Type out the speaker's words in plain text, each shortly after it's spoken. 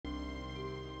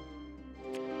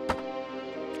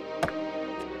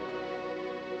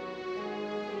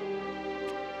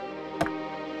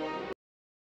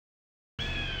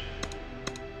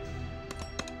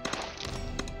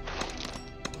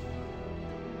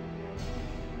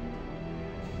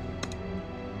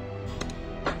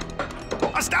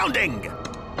Astounding!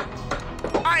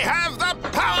 I have the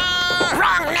power!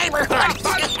 Wrong neighborhood!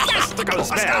 Fantastical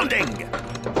spell! Astounding!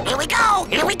 Here we go!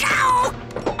 Here we go!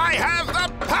 I have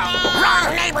the power!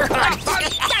 Wrong neighborhood!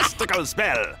 Fantastical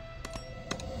spell!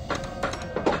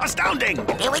 Astounding!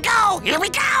 Here we go! Here we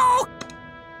go!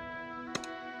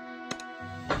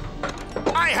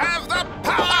 I have the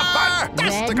power!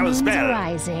 Fantastical Red spell! moon's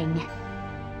rising.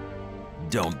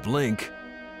 Don't blink.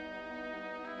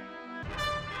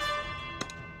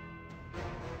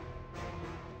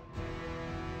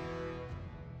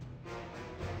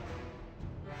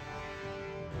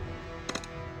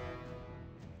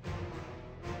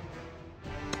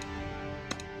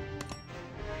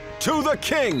 To the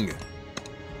king!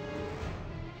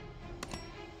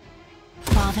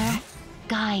 Father,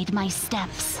 guide my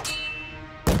steps.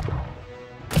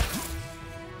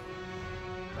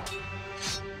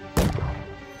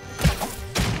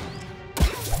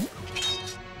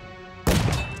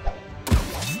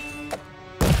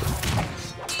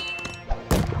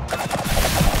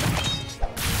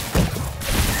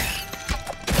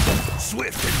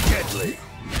 Swift and deadly.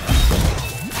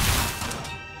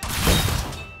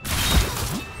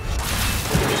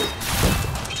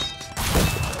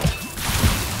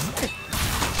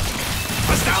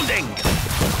 Astounding!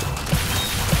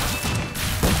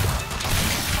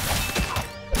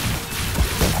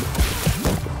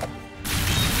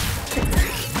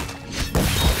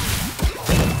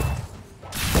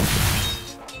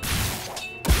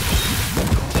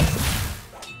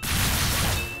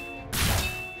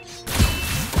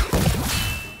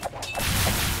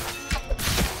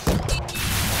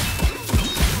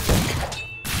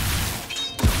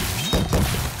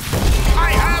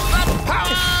 I have the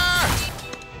power!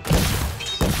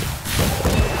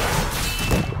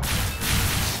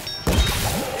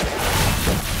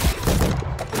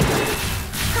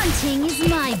 Hunting is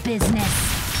my business.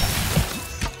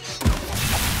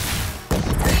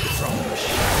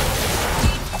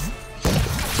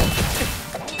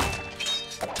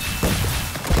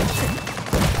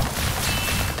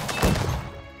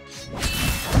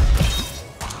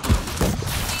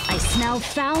 I smell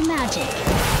foul magic.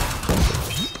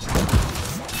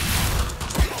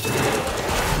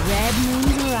 Red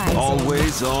moon's rising.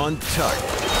 Always on target.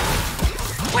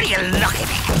 What are you looking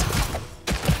at?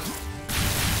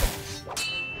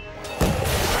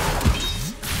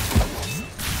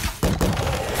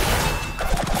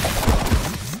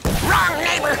 Wrong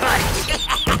neighborhood!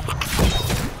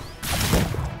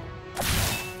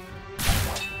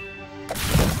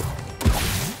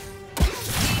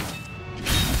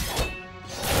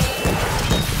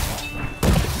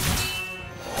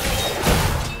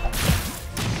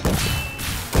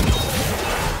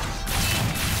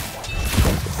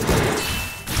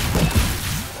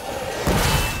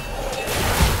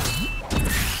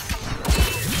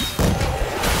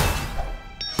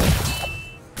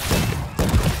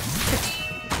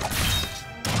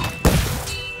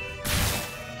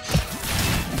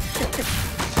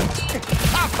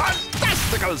 A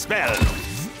fantastical spell!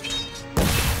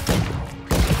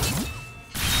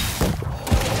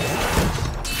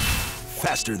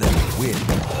 Faster than the wind.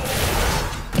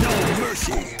 No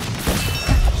mercy.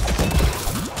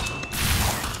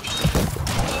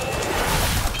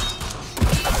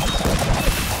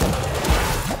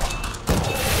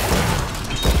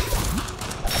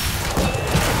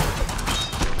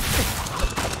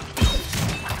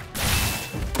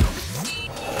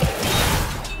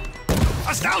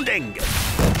 Astounding!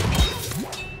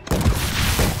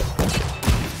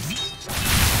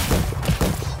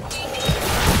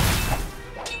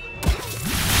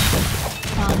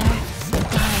 Father,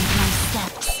 guide my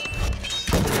steps.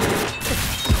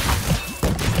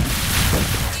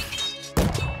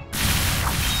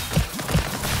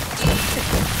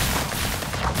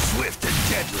 Swift and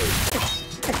deadly.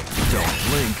 Don't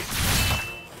blink.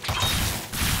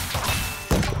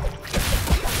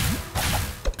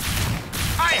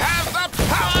 I have the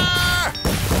power!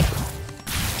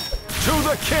 To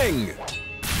the king!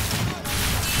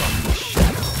 From the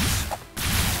shadows.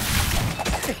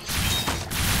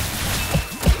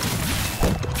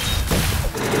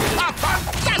 A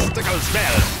fantastical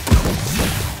spell!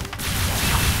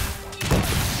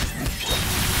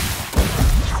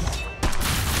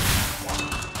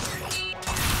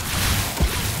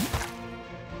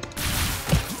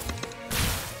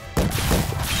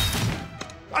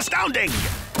 Astounding!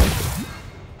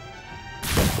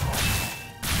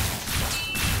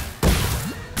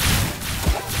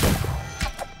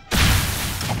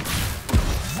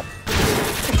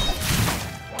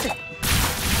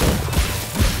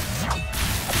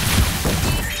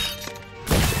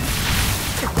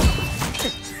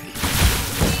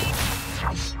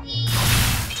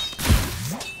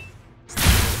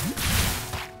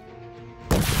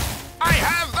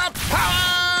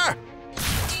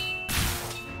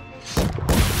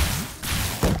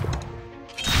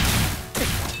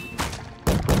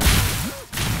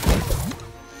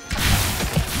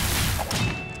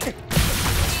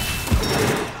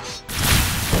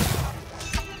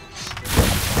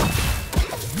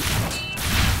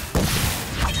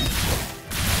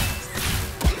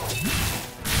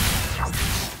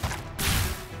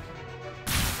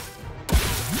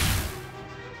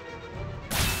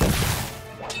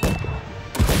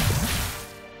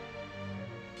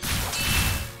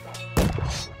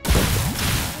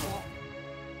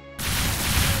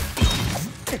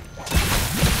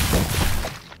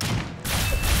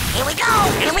 Here we go!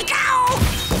 Here we go!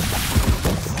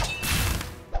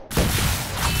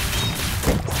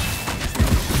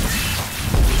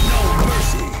 No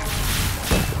mercy.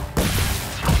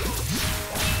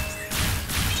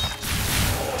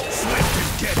 Swift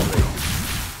and deadly.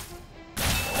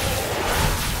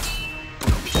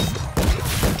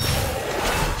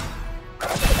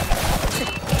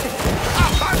 A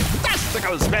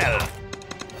fantastical spell!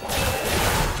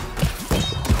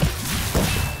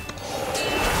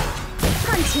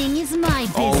 Hunting is my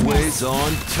business. Always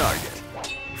on target.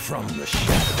 From the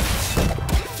shadows.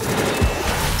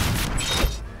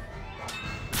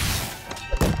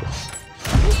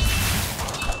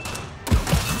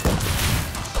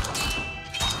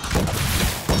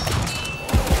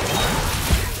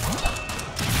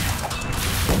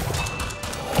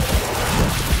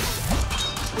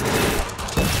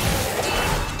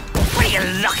 What are you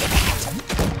looking at?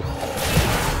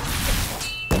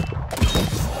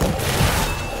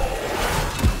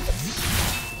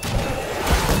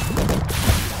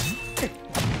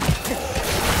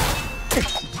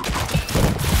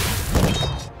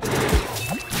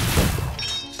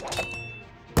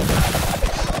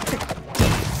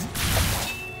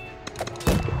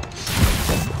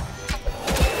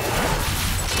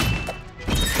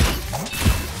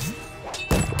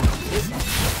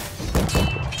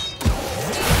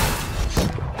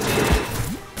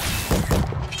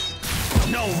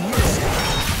 No mercy.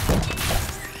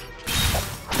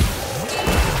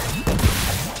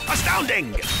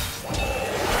 Astounding!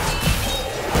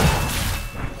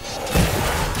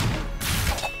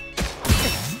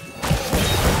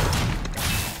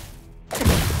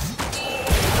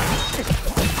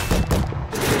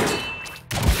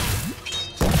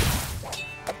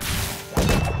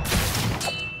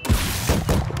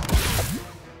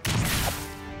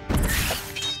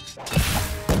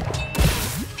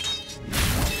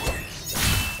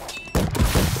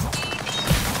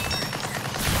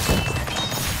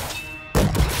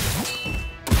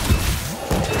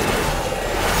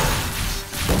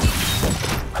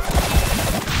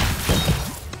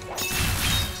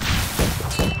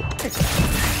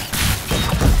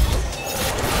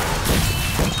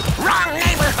 Wrong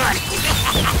neighborhood!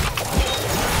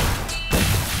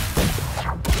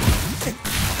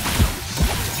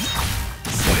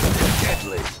 Swift and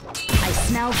deadly. I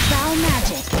smell foul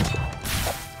magic.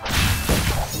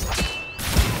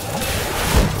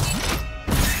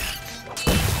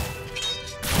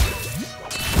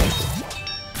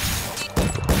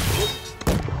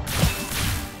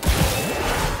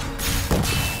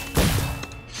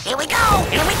 Here we go!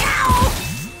 Here we go!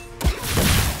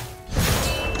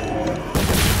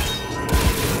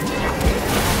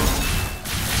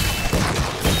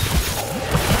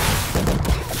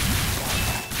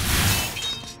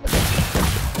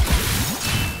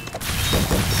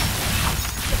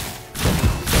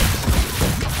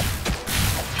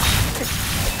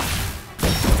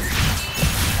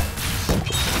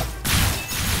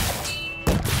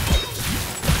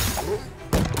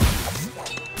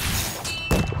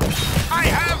 I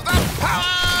have the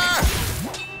power!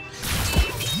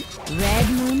 Red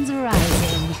moon's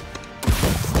rising.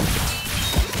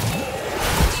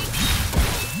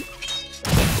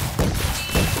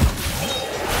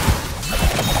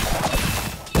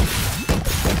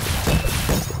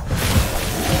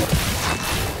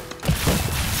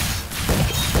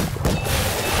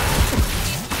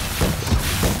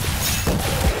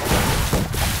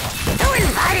 Who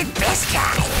invited this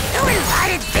guy? Who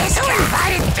invited this guy? Who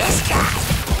invited this guy?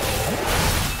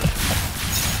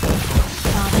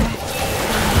 Father,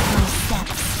 guide my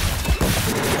steps.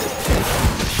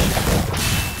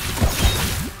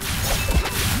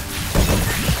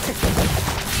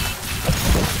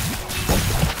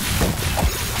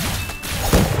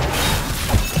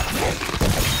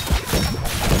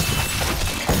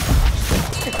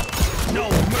 No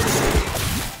mercy.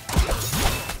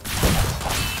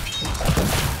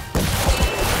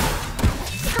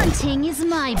 Hunting is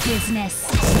my business.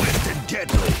 Swift and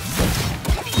deadly.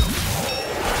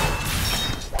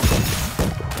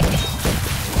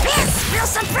 This will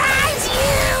surprise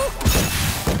you!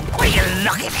 What are you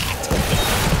looking at?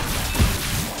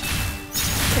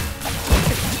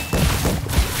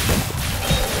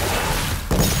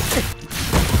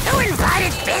 Who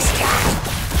invited this guy?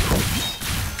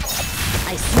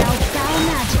 I smell foul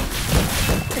magic.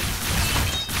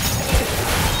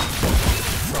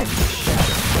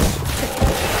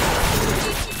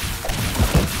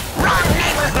 Wrong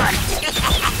neighborhood!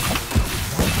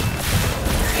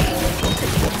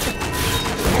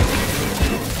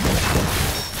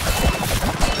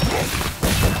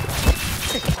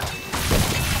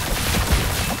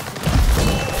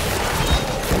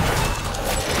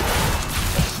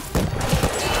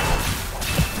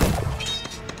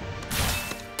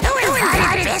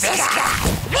 this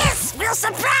guy. This will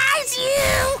surprise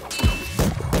you.